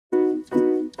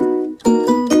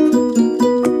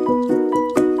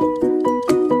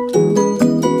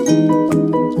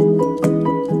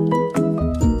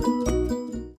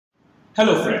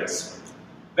Hello friends,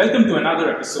 welcome to another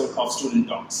episode of Student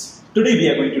Talks. Today we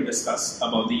are going to discuss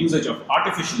about the usage of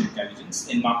artificial intelligence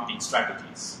in marketing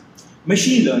strategies.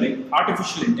 Machine learning,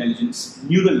 artificial intelligence,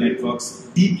 neural networks,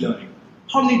 deep learning.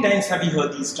 How many times have you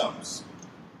heard these terms?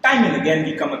 Time and again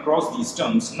we come across these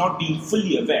terms not being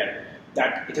fully aware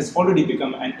that it has already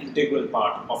become an integral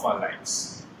part of our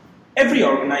lives. Every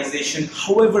organization,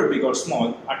 however big or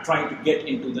small, are trying to get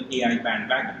into the AI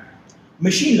bandwagon.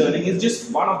 Machine learning is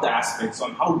just one of the aspects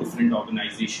on how different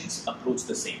organizations approach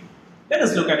the same. Let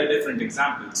us look at different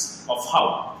examples of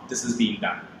how this is being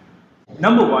done.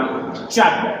 Number one,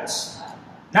 chatbots.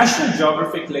 National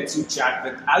Geographic lets you chat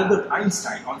with Albert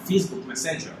Einstein on Facebook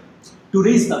Messenger to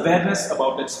raise awareness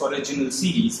about its original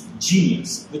series,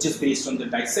 Genius, which is based on the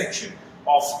dissection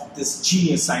of this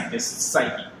genius scientist's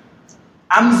psyche.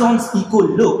 Amazon's Eco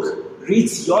Look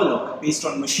rates your look based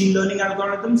on machine learning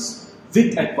algorithms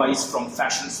with advice from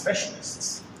fashion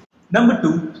specialists. Number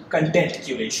two, content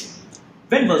curation.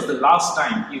 When was the last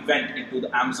time you went into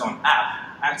the Amazon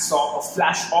app and saw a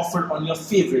flash offer on your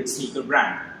favorite sneaker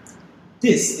brand?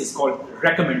 This is called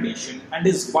recommendation and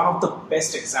is one of the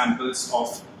best examples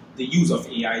of the use of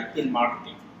AI in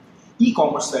marketing.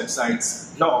 E-commerce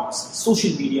websites, blogs,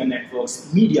 social media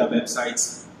networks, media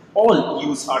websites all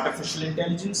use artificial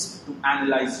intelligence to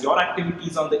analyze your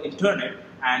activities on the internet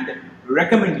and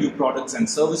recommend you products and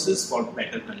services for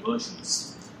better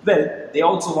conversions. Well, they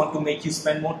also want to make you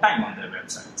spend more time on their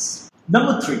websites.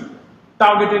 Number three,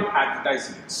 targeted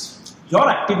advertisements. Your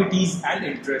activities and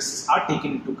interests are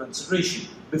taken into consideration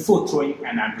before throwing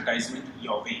an advertisement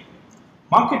your way.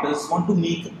 Marketers want to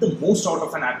make the most out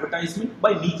of an advertisement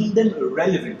by making them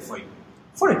relevant for you.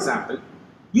 For example,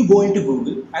 you go into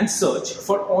Google and search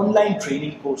for online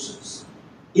training courses.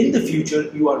 In the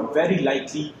future, you are very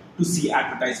likely to see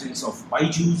advertisements of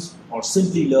Byju's or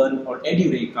Simply Learn or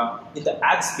Edureka in the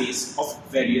ad space of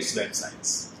various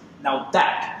websites. Now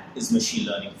that is machine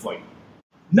learning for you.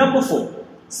 Number four,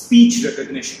 speech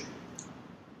recognition.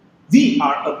 We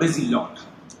are a busy lot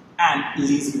and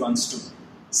lazy ones too.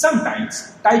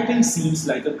 Sometimes typing seems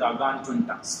like a gargantuan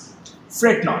task.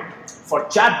 Fret not, for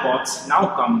chatbots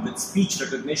now come with speech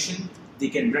recognition. They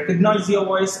can recognize your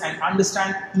voice and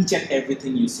understand each and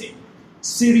everything you say.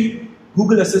 Siri,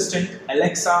 Google Assistant,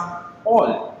 Alexa,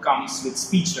 all comes with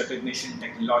speech recognition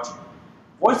technology.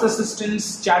 Voice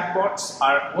assistants, chatbots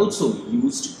are also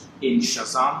used in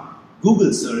Shazam,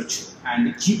 Google Search,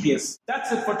 and GPS. That's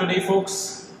it for today,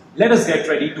 folks. Let us get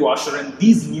ready to usher in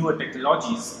these newer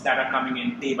technologies that are coming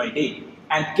in day by day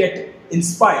and get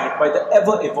inspired by the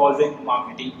ever-evolving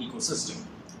marketing ecosystem.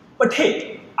 But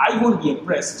hey, I won't be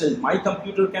impressed till my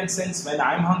computer can sense when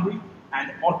I'm hungry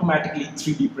and automatically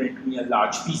 3D print me a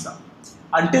large pizza.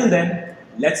 Until then,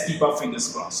 let's keep our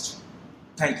fingers crossed.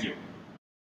 Thank you.